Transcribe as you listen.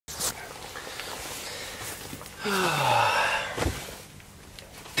Well,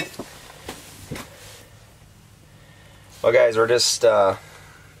 guys, we're just got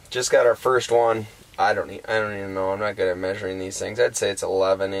our first one. I don't even know. I'm not good at measuring these things. I'd say it's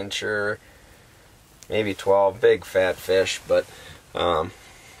 11-incher, maybe 12. Big fat fish, but we're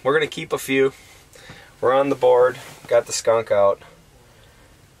gonna keep a few. We're on the board. Got the skunk out,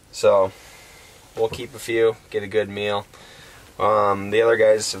 so we'll keep a few. Get a good meal. The other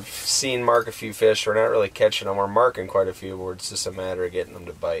guys have seen Mark a few fish. We're not really catching them. We're marking quite a few, but it's just a matter of getting them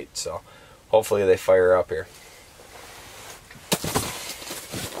to bite. So hopefully they fire up here.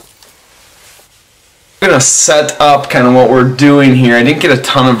 I'm gonna set up kind of what we're doing here. I didn't get a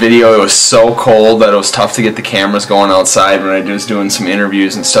ton of video. It was so cold that it was tough to get the cameras going outside when I was doing some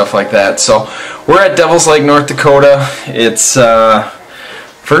interviews and stuff like that. So we're at Devils Lake, North Dakota. It's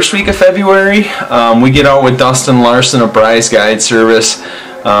first week of February. We get out with Dustin Larson of Bry's Guide Service.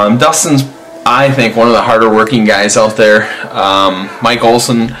 Dustin's, I think, one of the harder working guys out there. Mike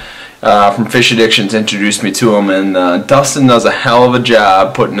Olson from Fish Addictions introduced me to him, and Dustin does a hell of a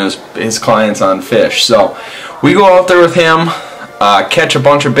job putting his clients on fish. So we go out there with him, catch a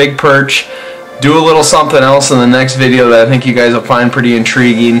bunch of big perch, do a little something else in the next video that I think you guys will find pretty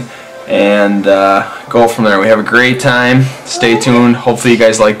intriguing, and go from there. We have a great time. Stay tuned. Hopefully you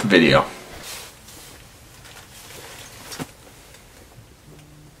guys like the video.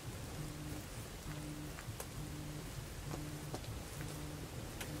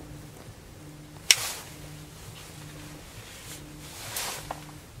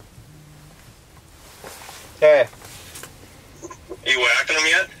 Hey. Are you whacking them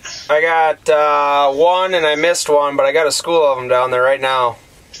yet? I got one and I missed one, but I got a school of them down there right now.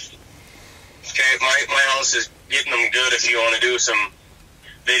 Okay, my house is getting them good if you want to do some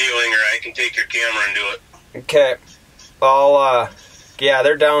videoing, or I can take your camera and do it. Okay. Yeah,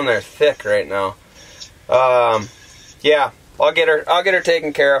 they're down there thick right now. Yeah, I'll get her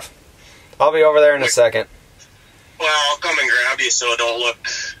taken care of. I'll be over there in a second. Well, I'll come and grab you so it don't look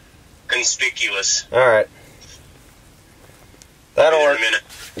conspicuous. Alright. That'll work. In a minute.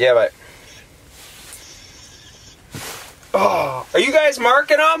 Yeah, bye. Oh, are you guys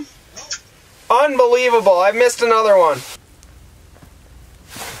marking them? Unbelievable. I missed another one.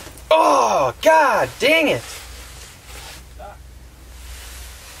 Oh, God dang it.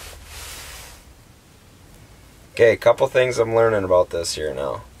 Okay, a couple things I'm learning about this here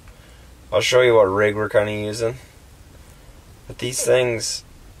now. I'll show you what rig we're kind of using. But these things,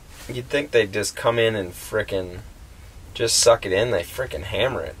 you'd think they'd just come in and frickin' just suck it in. They frickin'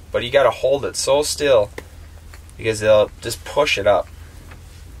 hammer it. But you gotta hold it so still because they'll just push it up.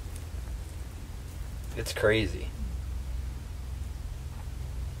 It's crazy.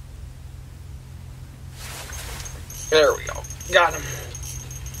 There we go. Got him.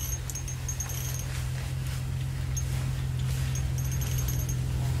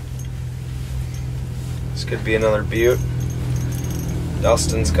 This could be another butte.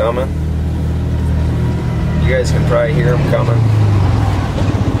 Dustin's coming. You guys can probably hear him coming.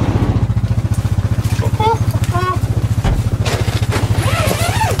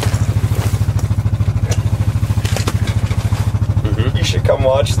 You should come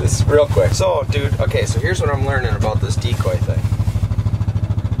watch this real quick. So, dude, okay, so here's what I'm learning about this decoy thing.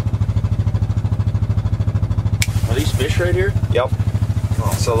 Are these fish right here? Yep.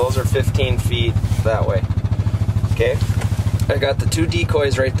 So those are 15 feet that way. Okay? I got the two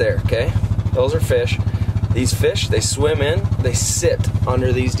decoys right there, okay? Those are fish. These fish, they swim in, they sit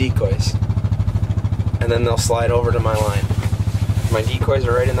under these decoys. And then they'll slide over to my line. My decoys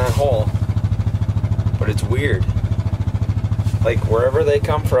are right in that hole. But it's weird. Like, wherever they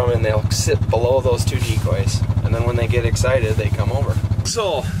come from, and they'll sit below those two decoys. And then when they get excited, they come over.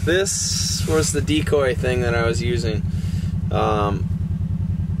 So, this was the decoy thing that I was using down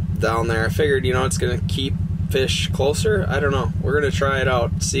there. I figured, you know, it's going to keep fish closer. I don't know. We're going to try it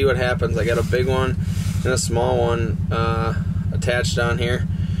out, see what happens. I got a big one and a small one attached down here.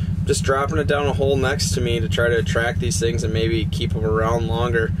 Just dropping it down a hole next to me to try to attract these things and maybe keep them around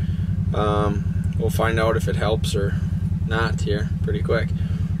longer. We'll find out if it helps or not here pretty quick.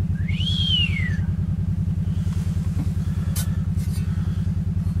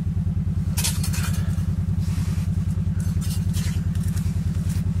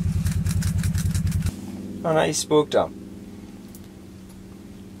 Oh, now you spooked them.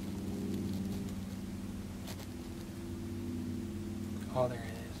 Oh, there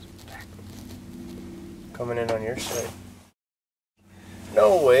it is. Back. Coming in on your side.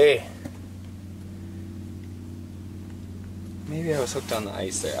 No way. Maybe I was hooked on the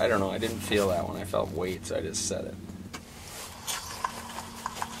ice there. I don't know. I didn't feel that one. I felt weight, so I just set it.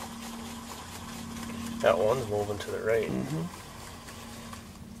 That one's moving to the right.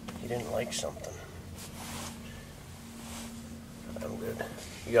 He didn't like something. I'm good.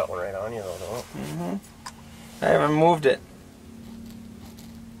 You got one right on you though, don't you? I haven't moved it.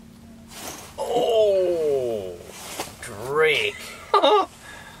 Oh, Drake.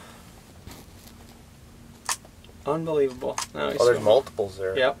 Unbelievable. Oh, there's multiples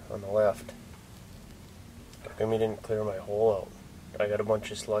there. Yep. On the left. How come you didn't clear my hole out? I got a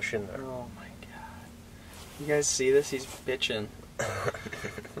bunch of slush in there. Oh my god. You guys see this? He's bitching. I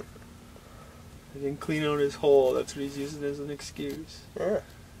didn't clean out his hole. That's what he's using as an excuse. Yeah.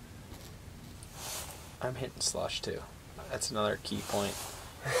 I'm hitting slush too. That's another key point.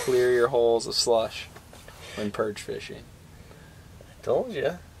 Clear your holes of slush when perch fishing. I told you.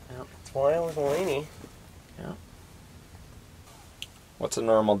 Yep. That's why I was whiny. Yeah. What's a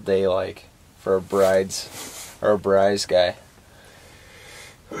normal day like for a bride's or a bride's guy?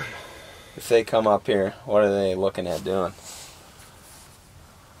 If they come up here, what are they looking at doing?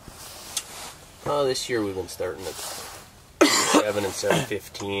 Oh, this year we've been starting at 7 and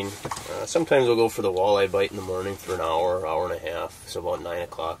 7:15. Sometimes we'll go for the walleye bite in the morning for an hour, hour and a half. So about 9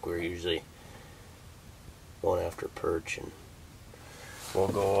 o'clock we're usually going after perch, and we'll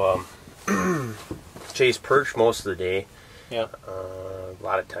go chase perch most of the day. Yeah. A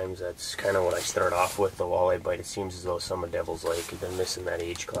lot of times that's kind of what I start off with, the walleye bite. It seems as though some of Devils Lake have been missing that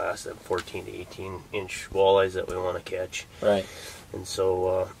age class, that 14 to 18 inch walleyes that we want to catch. Right. And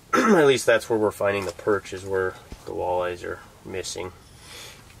so at least that's where we're finding the perch, is where the walleyes are missing.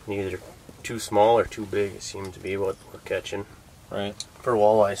 Either too small or too big, it seems to be what we're catching. Right. For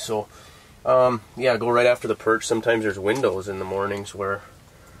walleyes. So yeah, go right after the perch. Sometimes there's windows in the mornings where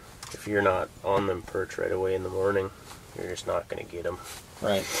if you're not on them perch right away in the morning, you're just not going to get them.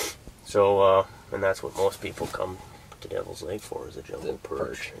 Right. So, and that's what most people come to Devils Lake for, is a jumbo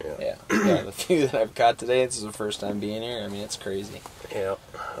perch. Yeah. Yeah. The few that I've caught today, this is the first time being here. I mean, it's crazy. Yeah.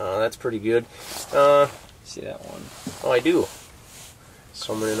 That's pretty good. See that one? Oh, I do.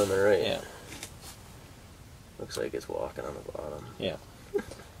 Coming in on the right. Yeah. Looks like it's walking on the bottom. Yeah.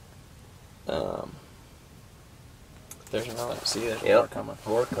 There's another. See, there's Yep. more coming.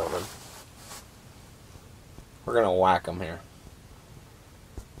 More coming. We're gonna whack them here.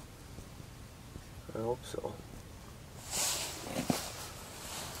 I hope so.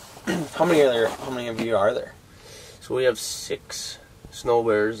 How many are there? How many of you are there? So we have 6 snow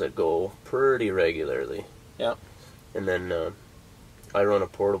bears that go pretty regularly. Yep. And then I run a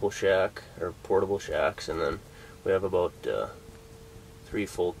portable shack, or portable shacks, and then we have about 3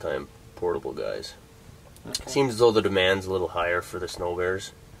 full-time portable guys. Okay. Seems as though the demand's a little higher for the snow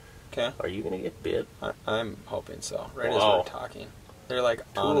bears. Okay. Are you gonna get bit? I'm hoping so. Right as Wow. we're talking, they're like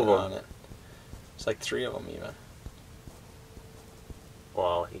 2 on of and them. on it. It's like 3 of them even.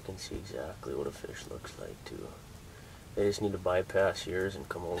 Wow, you can see exactly what a fish looks like too. They just need to bypass yours and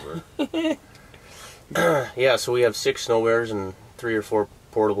come over. Yeah, so we have 6 snow bears and 3 or 4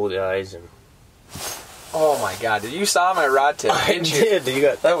 portable guys, and Oh my God! Did you saw my rod tip? I Didn't you? did. You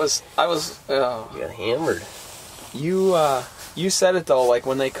got That was. I was. Oh. you got hammered. You said it though. Like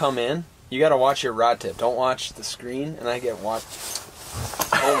when they come in, you got to watch your rod tip. Don't watch the screen. And I get watched.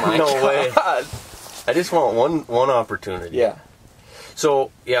 Oh my No God. way. I just want one opportunity. Yeah.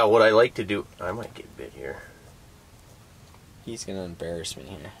 So yeah, what I like to do, I might get bit here. He's gonna embarrass me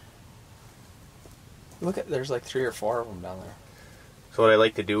here. Look at. There's like 3 or 4 of them down there. So what I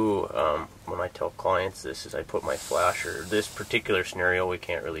like to do when I tell clients this is I put my flasher. This particular scenario we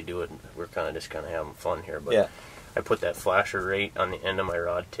can't really do it. We're kind of having fun here, but Yeah. I put that flasher right on the end of my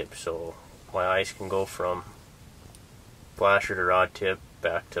rod tip, so my eyes can go from flasher to rod tip,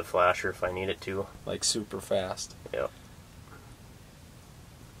 back to flasher if I need it to. Like super fast. Yep.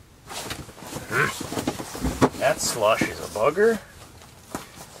 That slush is a bugger.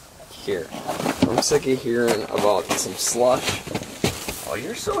 Here. I'm sick of hearing about some slush. Oh,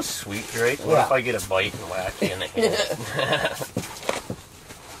 you're so sweet, Drake. What Yeah. if I get a bite and whack you in the head?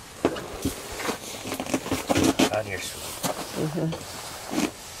 God, you're sweet.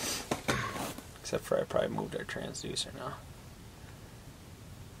 Except for I probably moved our transducer now.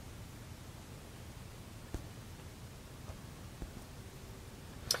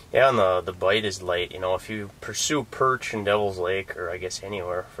 Yeah, and the bite is light. You know, if you pursue perch in Devils Lake, or I guess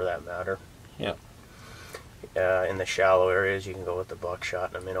anywhere for that matter, Yep. in the shallow areas, you can go with the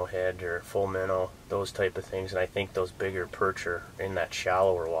buckshot and a minnow head or full minnow, those type of things. And I think those bigger perch are in that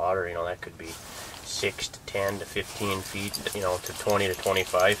shallower water. You know, that could be 6 to 10 to 15 feet, you know, to 20 to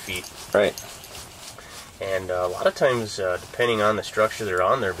 25 feet. Right. And a lot of times, depending on the structure they're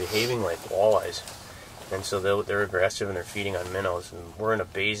on, they're behaving like walleyes. And so they're aggressive and they're feeding on minnows. And we're in a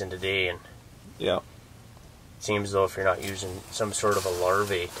basin today, and Yeah. it seems as though if you're not using some sort of a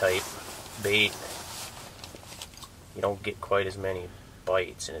larvae type bait, you don't get quite as many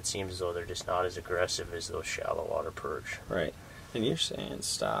bites, and it seems as though they're just not as aggressive as those shallow water perch. Right. And you're saying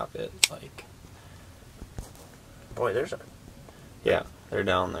stop it, like... Boy, there's a... Yeah, they're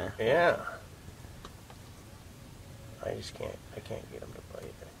down there. Yeah. I can't get them to bite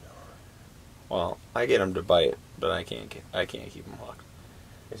right now. Well, I get them to bite, but I can't keep them hooked.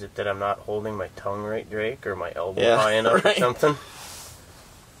 Is it that I'm not holding my tongue right, Drake, or my elbow high enough or something?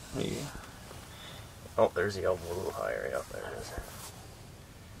 Yeah. Oh, there's the elbow a little higher. Yep, there it is.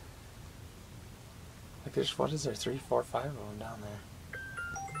 Like there's, what is there, 3, 4, 5 of them down there.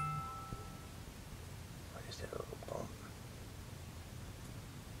 I just had a little bump.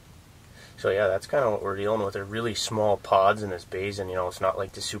 So yeah, that's kind of what we're dealing with. They're really small pods in this basin. You know, it's not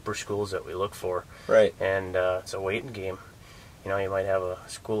like the super schools that we look for. Right. And it's a waiting game. You know, you might have a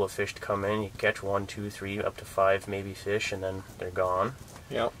school of fish to come in, you catch 1, 2, 3, up to 5 maybe fish, and then they're gone.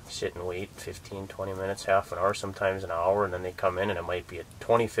 Yep. Sit and wait 15, 20 minutes, half an hour, sometimes an hour, and then they come in, and it might be a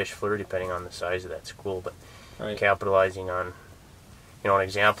 20 fish flurry depending on the size of that school. But right. Capitalizing on, you know, an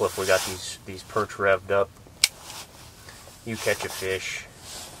example, if we got these perch revved up, you catch a fish,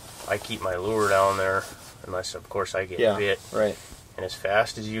 I keep my lure down there, unless of course I get bit. Right. And as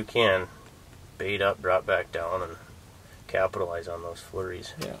fast as you can, bait up, drop back down, and capitalize on those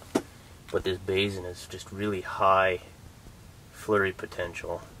flurries. Yeah. But this basin is just really high flurry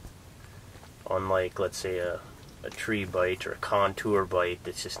potential. Unlike, let's say, a tree bite or a contour bite,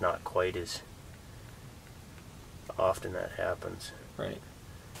 it's just not quite as often that happens. Right.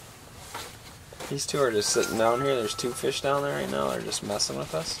 These two are just sitting down here. There's 2 fish down there right now. They're just messing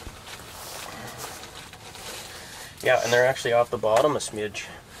with us. Yeah, and they're actually off the bottom a smidge.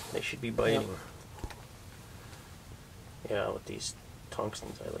 They should be biting. Yep. Yeah, with these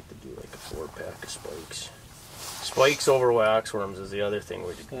tungstens, I like to do like a 4-pack of spikes. Spikes over waxworms is the other thing.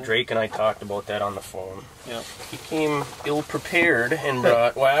 Drake and I talked about that on the phone. Yep. He came ill-prepared and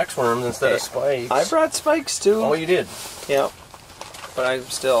brought waxworms instead of spikes. I brought spikes too. Oh, you did? Yep. But I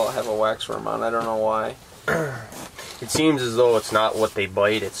still have a waxworm on. I don't know why. It seems as though it's not what they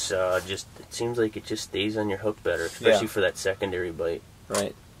bite. It's just, it seems like it just stays on your hook better, especially for that secondary bite.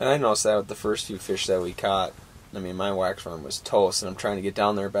 Right. And I noticed that with the first few fish that we caught. I mean, my waxworm was toast, and I'm trying to get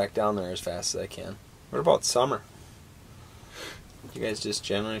down there, back down there as fast as I can. What about summer? You guys just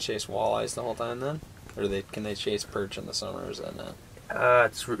generally chase walleyes the whole time then? Or can they chase perch in the summer, or is that not?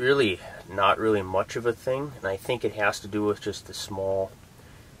 It's really not really much of a thing, and I think it has to do with just the small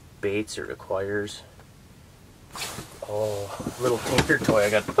baits it requires. Oh, little tinker toy, I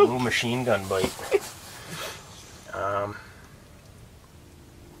got the blue machine gun bite.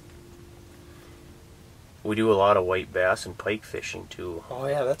 We do a lot of white bass and pike fishing too. Oh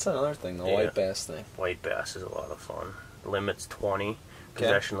yeah, that's another thing, the white bass thing. White bass is a lot of fun. Limit's 20,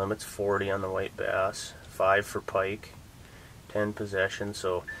 possession limit's 40 on the white bass, 5 for pike, 10 possession.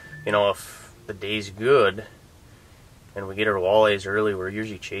 So, you know, if the day's good and we get our walleyes early, we're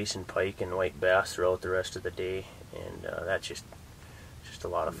usually chasing pike and white bass throughout the rest of the day, and that's just a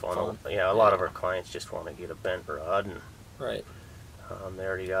lot of fun. Yeah, a lot of our clients just want to get a bent rod, and right. They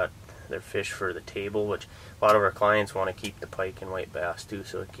already got their fish for the table, which a lot of our clients want to keep the pike and white bass too,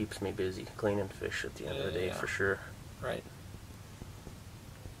 so it keeps me busy cleaning fish at the end of the day for sure. Right.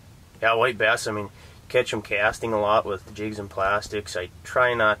 Yeah, white bass, I mean, catch them casting a lot with jigs and plastics. I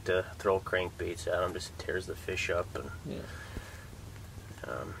try not to throw crankbaits at them, just tears the fish up, and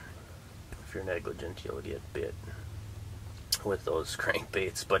if you're negligent, you'll get bit with those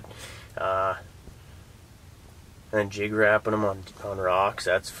crankbaits. But and then jig wrapping them on rocks,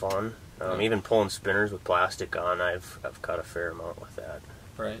 that's fun. Even pulling spinners with plastic on, I've caught a fair amount with that.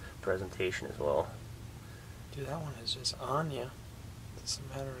 Right. Presentation as well. Dude, that one is just on you. It's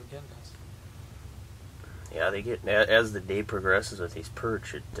a matter of getting us. Yeah, they get, as the day progresses with these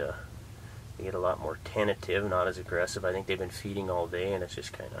perch, they get a lot more tentative, not as aggressive. I think they've been feeding all day, and it's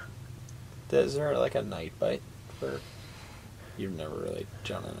just kind of... Is there like a night bite? Or you've never really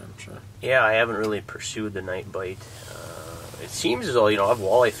done it, I'm sure. Yeah, I haven't really pursued the night bite. It seems as though, you know, I've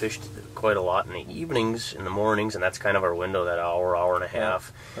walleye fished quite a lot in the evenings, in the mornings, and that's kind of our window, that hour and a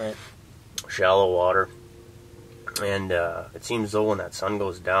half. Right. Shallow water. And it seems as though when that sun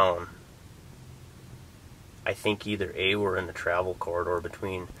goes down, I think either A, we're in the travel corridor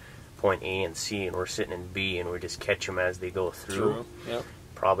between point A and C, and we're sitting in B, and we just catch them as they go through. True. Yep.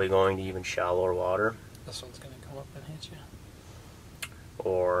 Probably going to even shallower water. This one's going to come up and hit you.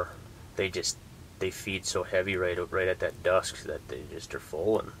 Or they feed so heavy right at that dusk that they just are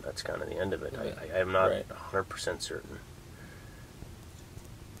full, and that's kind of the end of it. Right. I am not 100% certain.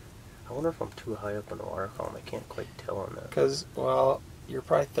 I wonder if I'm too high up in the water column. I can't quite tell on that. Because, well, you're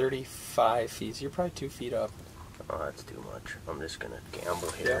probably 35 feet. So you're probably 2 feet up. Oh, that's too much. I'm just going to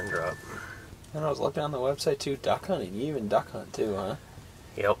gamble here and drop. And I was looking on the website too, duck hunting. You even duck hunt too, huh?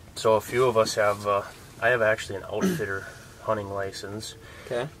 Yep. So a few of us have, I have actually an outfitter hunting license.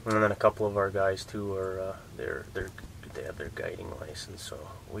 Okay. And then a couple of our guys too are, they have their guiding license. So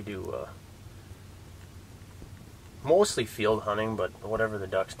we do mostly field hunting, but whatever the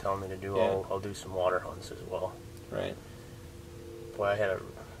ducks tell me to do, I'll do some water hunts as well. Right. Boy,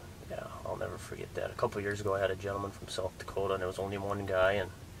 I'll never forget that. A couple of years ago I had a gentleman from South Dakota, and there was only one guy,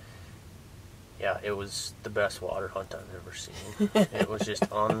 and yeah, it was the best water hunt I've ever seen. It was just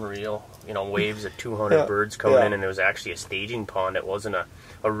unreal. You know, waves of 200 birds coming in, and it was actually a staging pond. It wasn't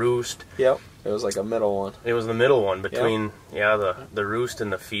a roost. Yep. It was like a middle one. It was the middle one between, the roost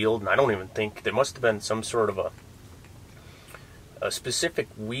and the field. And I don't even think, there must have been some sort of a specific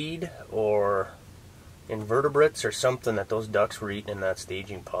weed or invertebrates or something that those ducks were eating in that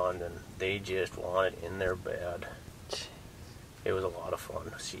staging pond, and they just wanted in there bad. It was a lot of fun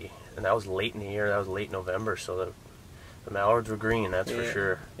to see. And that was late in the year. That was late November, so the mallards were green, that's for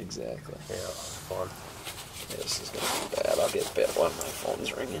sure. Exactly. Yeah, fun. Yeah, this is going to be bad. I'll get bit while my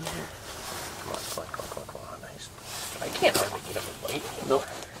phone's ringing here. Come on. Nice. I can't hardly get up a bite anymore. Nope.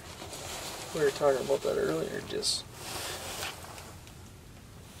 We were talking about that earlier, just...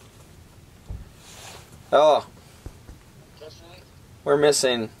 Oh. We're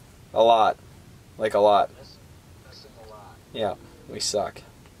missing a lot. Like a lot. Missing a lot. Yeah, we suck.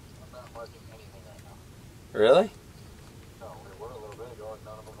 I'm not marking anything right now. Really? No, we were a little bit ago and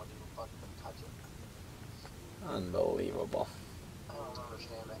none of them would even fucking touch it. Unbelievable. I don't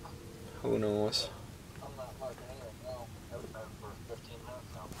understand it. Who knows? I'm not marking anything now. I've been for 15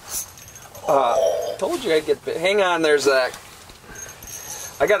 minutes now. Told you I'd get bit. Hang on there, Zach.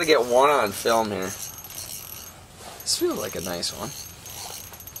 I got to get one on film here. This feels like a nice one.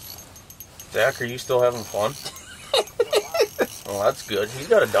 Zach, are you still having fun? Well, that's good. He's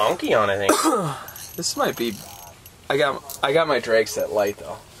got a donkey on, I think. This might be... I got my drag set light,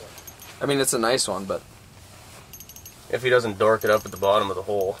 though. I mean, it's a nice one, but... If he doesn't dork it up at the bottom of the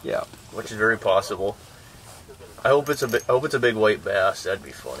hole. Yeah. Which is very possible. I hope it's a big white bass. That'd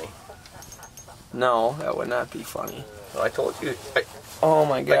be funny. No, that would not be funny. Well, I told you. Oh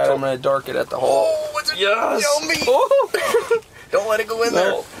my god, I'm going to dork it at the hole. Oh, it's a yes! yummy! Oh. Don't let it go in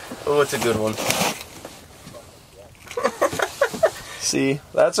there. Oh, it's a good one. See,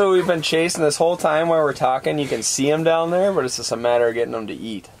 that's what we've been chasing this whole time while we're talking. You can see them down there, but it's just a matter of getting them to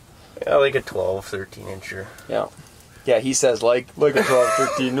eat. Yeah, like a 12, 13 incher. Yeah. Yeah, he says like a 12,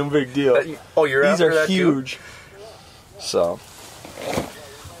 13, no big deal. Oh, you're These after are that huge. Too? So.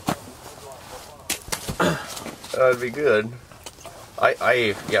 That'd be good.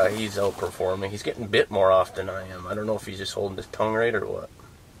 Yeah, he's outperforming. He's getting bit more often than I am. I don't know if he's just holding his tongue right or what.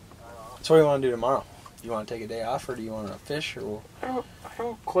 So what do you want to do tomorrow? You want to take a day off, or do you want to fish, or? I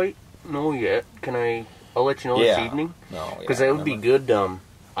don't quite know yet. I'll let you know this evening. No, because that would be good.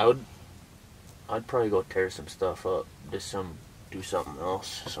 I'd probably go tear some stuff up. Do something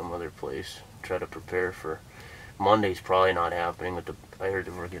else, some other place. Try to prepare for Monday's probably not happening. I heard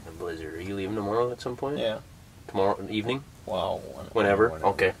that we're getting a blizzard. Are you leaving tomorrow at some point? Yeah. Tomorrow evening? Wow. Whenever.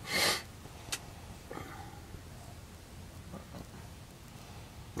 Okay.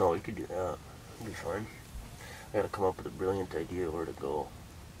 No, you could do that. It'd be fine. I gotta come up with a brilliant idea where to go.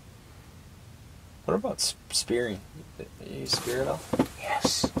 What about spearing? You spear at all?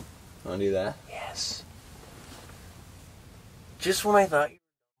 Yes. Want to do that? Yes. Just when I thought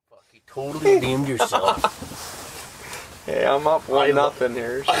you totally redeemed yourself. Hey, I'm up 1-0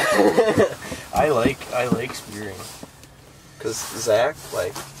 here. I like spearing. Because Zach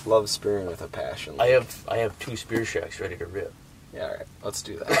loves spearing with a passion. I have 2 spear shacks ready to rip. Yeah, all right. Let's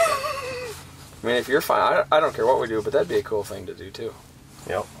do that. I mean, if you're fine, I don't care what we do, but that'd be a cool thing to do too.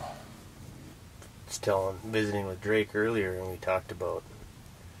 Yep. Visiting with Drake earlier, and we talked about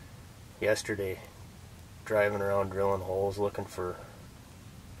yesterday driving around drilling holes looking for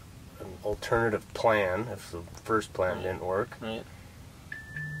an alternative plan if the first plan didn't work. Right.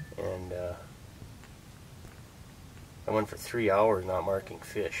 And I went for 3 hours not marking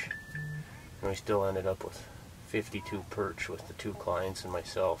fish, and we still ended up with 52 perch with the 2 clients and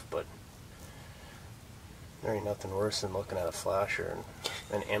myself. But there ain't nothing worse than looking at a flasher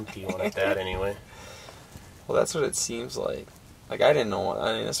and an empty one at that anyway. Well, that's what it seems like. Like, I didn't know.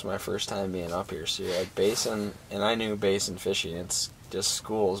 I mean, this is my first time being up here, so you're like basin, and I knew basin fishing. It's just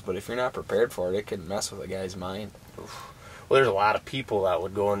schools, but if you're not prepared for it, it can mess with a guy's mind. Well, there's a lot of people that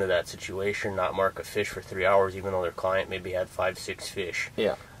would go into that situation, not mark a fish for 3 hours, even though their client maybe had 5-6 fish.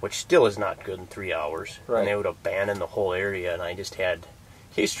 Yeah. Which still is not good in 3 hours. Right. And they would abandon the whole area, and I just had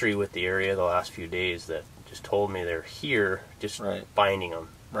history with the area the last few days that just told me they're here, just finding them.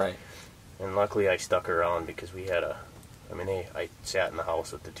 Right. And luckily I stuck around because we had I sat in the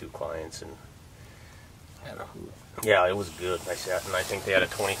house with the 2 clients and Had a hoot. yeah, it was good. I sat and I think they had a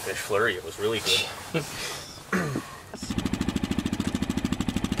 20 fish flurry. It was really good.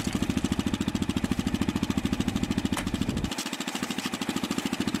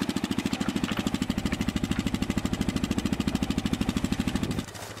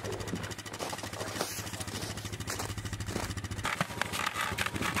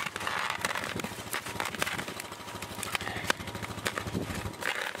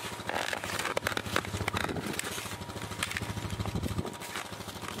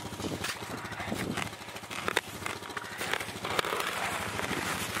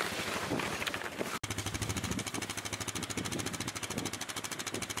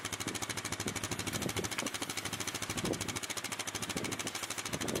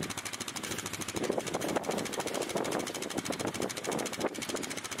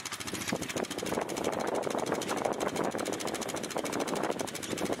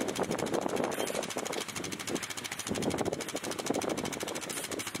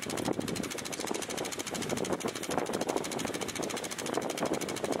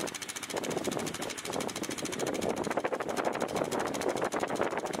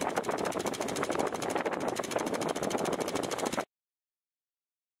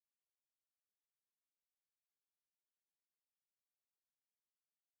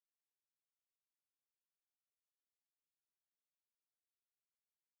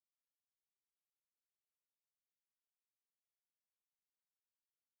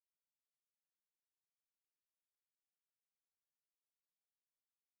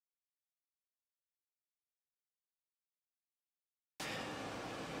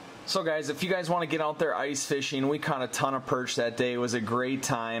 So guys, if you guys want to get out there ice fishing, we caught a ton of perch that day. It was a great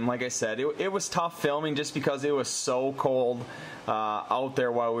time. Like I said, it was tough filming just because it was so cold out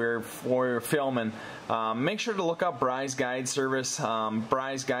there while we were filming. Make sure to look up Bry's Guide Service.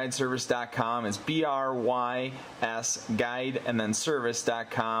 BrysGuideService.com is BRYS guide and then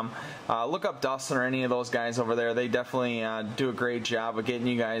service.com. Look up Dustin or any of those guys over there. They definitely do a great job of getting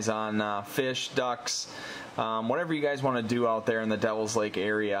you guys on fish, ducks, whatever you guys want to do out there in the Devils Lake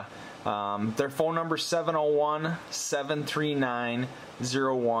area. Their phone number is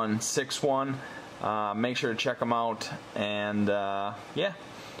 701-739-0161. Make sure to check them out, and yeah,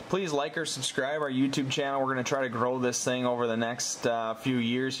 please like or subscribe our YouTube channel. We're going to try to grow this thing over the next few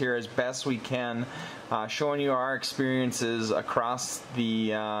years here as best we can, showing you our experiences across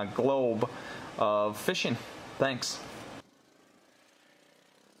the globe of fishing. Thanks.